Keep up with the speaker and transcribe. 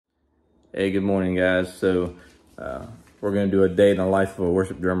Hey, good morning, guys. So we're going to do a day in the life of a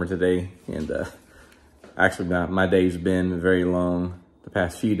worship drummer today. And actually, my day's been very long. The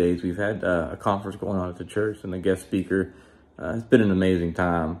past few days, we've had a conference going on at the church and the guest speaker. It's been an amazing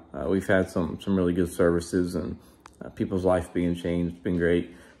time. We've had some really good services and people's life being changed. It's been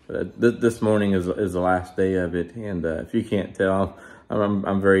great. But this morning is the last day of it. And if you can't tell,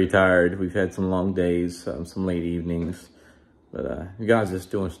 I'm very tired. We've had some long days, some late evenings. But God's just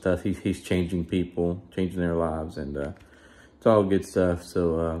doing stuff. He's changing people, changing their lives, and it's all good stuff.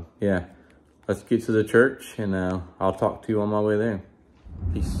 So yeah, let's get to the church, and I'll talk to you on my way there.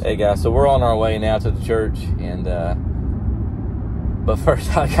 Peace. Hey guys, so we're on our way now to the church, and but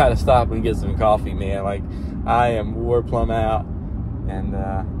first I gotta stop and get some coffee, man. Like, I am wore plumb out, and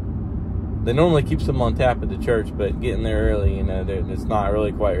they normally keep some on tap at the church, but getting there early, you know, it's not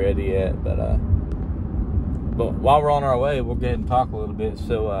really quite ready yet. But while we're on our way, we'll go ahead and talk a little bit.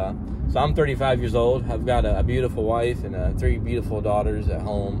 So I'm 35 years old. I've got a beautiful wife and 3 beautiful daughters at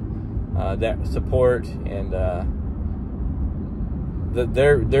home that support, and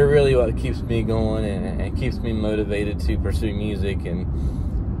they're really what keeps me going and keeps me motivated to pursue music and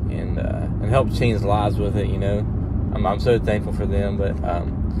help change lives with it. You know, I'm so thankful for them. But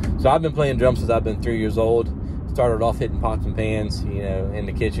so I've been playing drums since I've been 3 years old. Started off hitting pots and pans, you know, in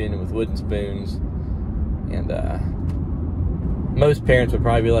the kitchen with wooden spoons. And most parents would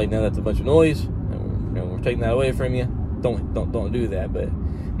probably be like, "No, that's a bunch of noise. We're taking that away from you. Don't do that." But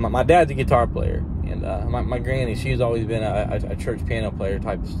my dad's a guitar player, and my granny, she's always been a church piano player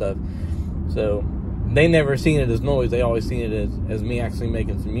type of stuff. So they never seen it as noise. They always seen it as me actually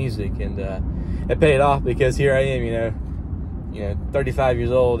making some music, and it paid off because here I am, you know, 35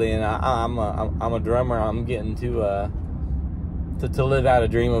 years old, and I'm a drummer. I'm getting to live out a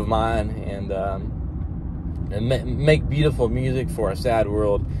dream of mine, and make beautiful music for a sad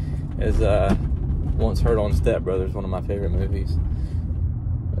world, as once heard on Step Brothers, one of my favorite movies.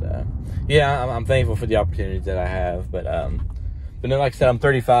 But yeah, I'm thankful for the opportunities that I have. But then, like I said, I'm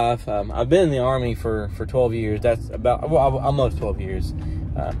 35. I've been in the Army for 12 years. That's about, well, almost 12 years.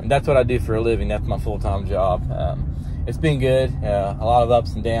 And that's what I do for a living. That's my full-time job. It's been good. A lot of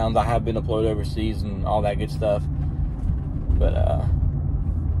ups and downs. I have been deployed overseas and all that good stuff. But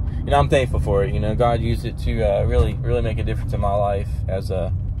you know, I'm thankful for it. You know, God used it to really make a difference in my life as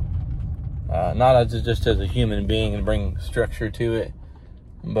a not as just as a human being and bring structure to it,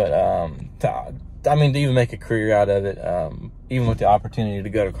 but to even make a career out of it, even with the opportunity to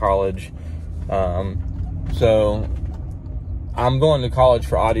go to college. So I'm going to college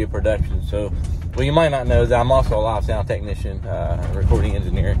for audio production. So, well, you might not know that I'm also a live sound technician, recording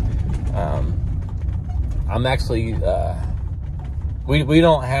engineer. I'm actually we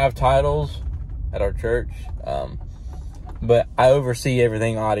don't have titles at our church, but I oversee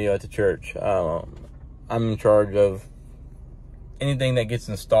everything audio at the church. I'm in charge of anything that gets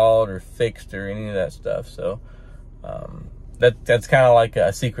installed or fixed or any of that stuff. So that's kind of like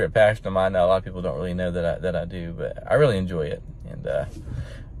a secret passion of mine that a lot of people don't really know that I do, but I really enjoy it. And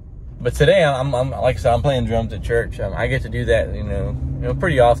but today I'm like I said, I'm playing drums at church. I get to do that, you know,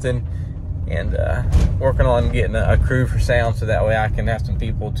 pretty often. And working on getting a crew for sound, so that way I can have some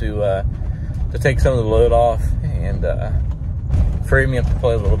people to take some of the load off and free me up to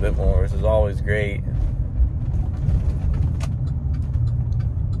play a little bit more, which is always great.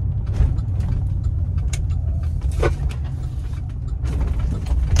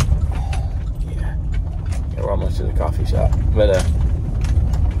 Yeah, we're almost to the coffee shop. But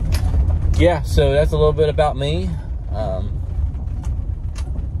yeah, so that's a little bit about me.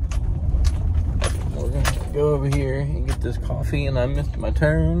 Go over here and get this coffee, and I missed my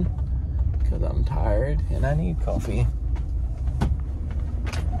turn because I'm tired and I need coffee.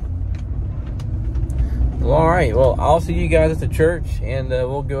 Well, all right, well, I'll see you guys at the church, and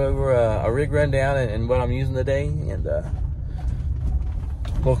we'll go over a rig rundown and what I'm using today, and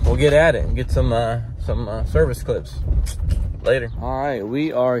we'll get at it and get some service clips later. All right,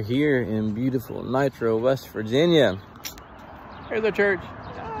 we are here in beautiful Nitro, West Virginia. Here's the church.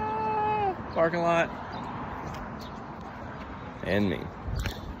 Parking lot. And me.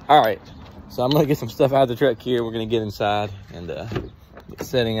 All right, so I'm gonna get some stuff out of the truck here. We're gonna get inside and get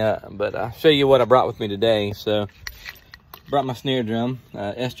setting up, but I'll show you what I brought with me today. So brought my snare drum,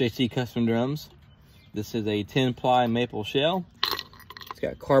 SJC Custom Drums. This is a 10-ply maple shell. It's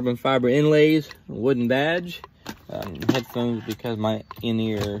got carbon fiber inlays, a wooden badge, headphones because my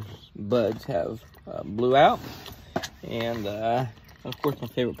in-ear buds have blew out, and of course, my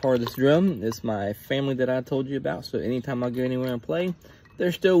favorite part of this drum is my family that I told you about. So anytime I go anywhere and play,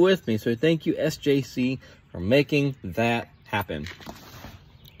 they're still with me. So thank you, SJC, for making that happen.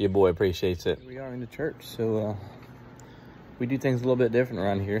 your boy appreciates it. We are in the church, so we do things a little bit different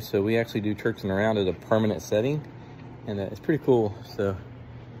around here. So we actually do churching around at a permanent setting, and it's pretty cool. So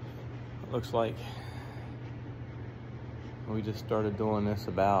it looks like we just started doing this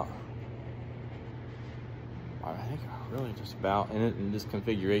about, I think really just about in this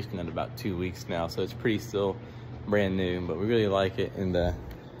configuration at about 2 weeks now. So it's pretty still brand new, but we really like it, and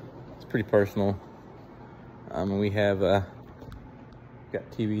it's pretty personal. We have got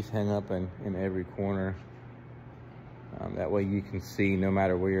TVs hung up in every corner. That way you can see no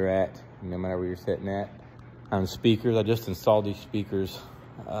matter where you're at, no matter where you're sitting at. Speakers, I just installed these speakers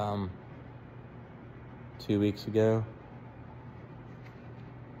 2 weeks ago.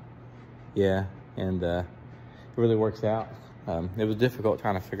 Yeah, and it really works out. It was difficult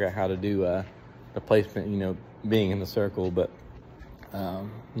trying to figure out how to do the placement, you know, being in the circle, but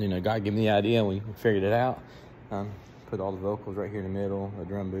you know, God gave me the idea and we figured it out. Put all the vocals right here in the middle, the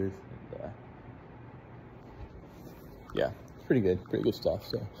drum booth. And, yeah, pretty good stuff.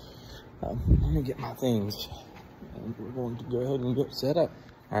 So let me get my things, and we're going to go ahead and get set up.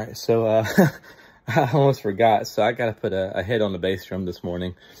 All right, so I almost forgot. So I got to put a head on the bass drum this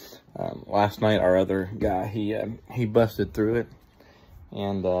morning. Last night, our other guy, he busted through it,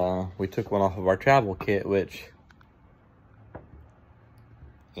 and we took one off of our travel kit, which,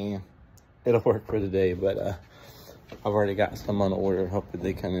 yeah, it'll work for today, but I've already got some on order. Hopefully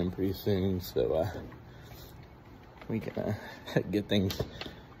they come in pretty soon, so we can get things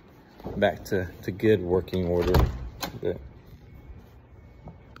back to good working order. But,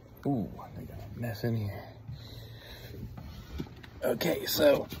 ooh, I got a mess in here. Okay,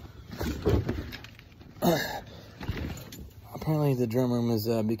 so apparently the drum room is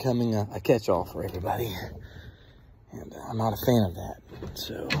becoming a catch-all for everybody, and I'm not a fan of that,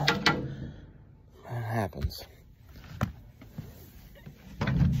 so that happens.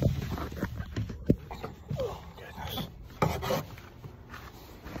 Oh, goodness.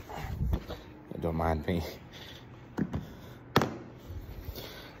 Don't mind me.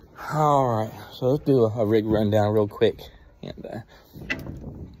 All right, so let's do a rig rundown real quick, and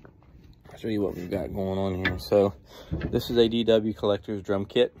I'll show you what we've got going on here. So this is a DW Collector's drum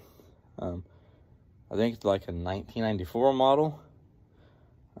kit. I think it's like a 1994 model,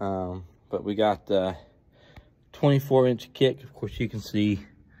 but we got the 24-inch kick. Of course, you can see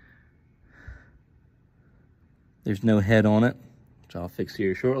there's no head on it, which I'll fix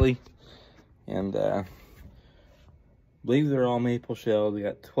here shortly. And I believe they're all maple shelled. We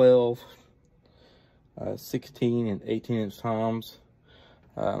got 12, 16, and 18-inch toms.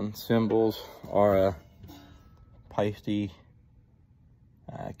 Cymbals are Paiste,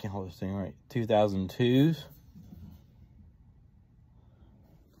 I can't hold this thing right, 2002s.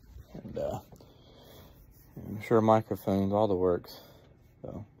 And I'm sure microphones, all the works.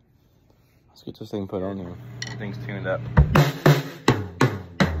 So let's get this thing put on here. Everything's tuned up.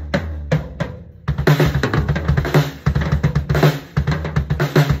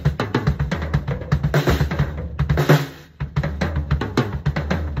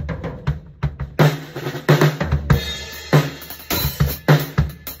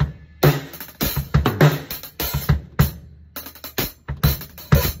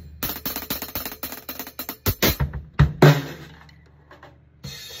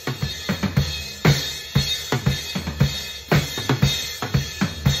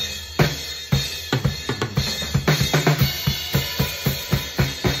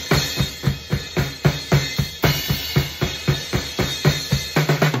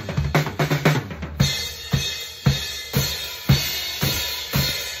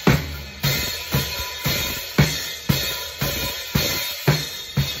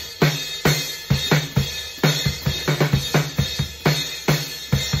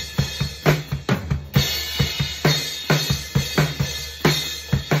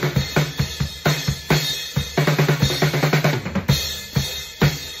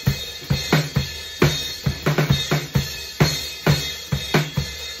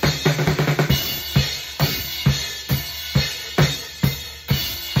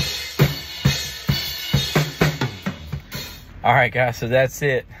 All right, guys, so that's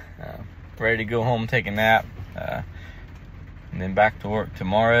it. Ready to go home, take a nap, and then back to work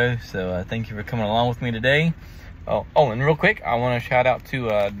tomorrow. So thank you for coming along with me today. Oh, and real quick, I want to shout out to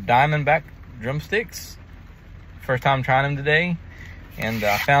Diamondback Drumsticks. First time trying them today, and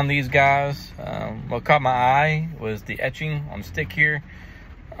I found these guys. What caught my eye was the etching on the stick here.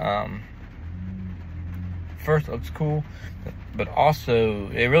 First, it looks cool, but also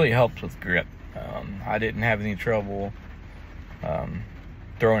it really helps with grip. I didn't have any trouble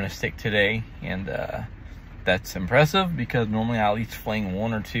throwing a stick today, and That's impressive because normally I'll at least fling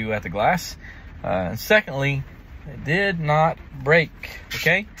 1 or 2 at the glass. And secondly, it did not break,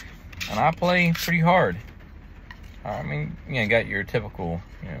 okay? And I play pretty hard. I mean, you know, got your typical,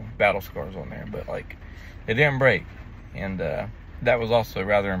 you know, battle scars on there, but like, it didn't break. And that was also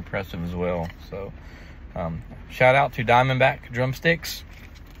rather impressive as well. So, shout out to Diamondback Drumsticks.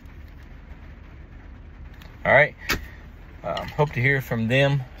 All right. Hope to hear from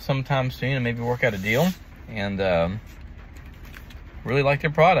them sometime soon and maybe work out a deal. And really like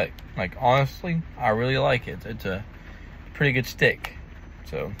their product. Like, honestly, I really like it. It's a pretty good stick.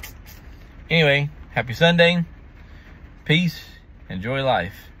 So, anyway, happy Sunday. Peace. Enjoy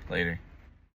life. Later.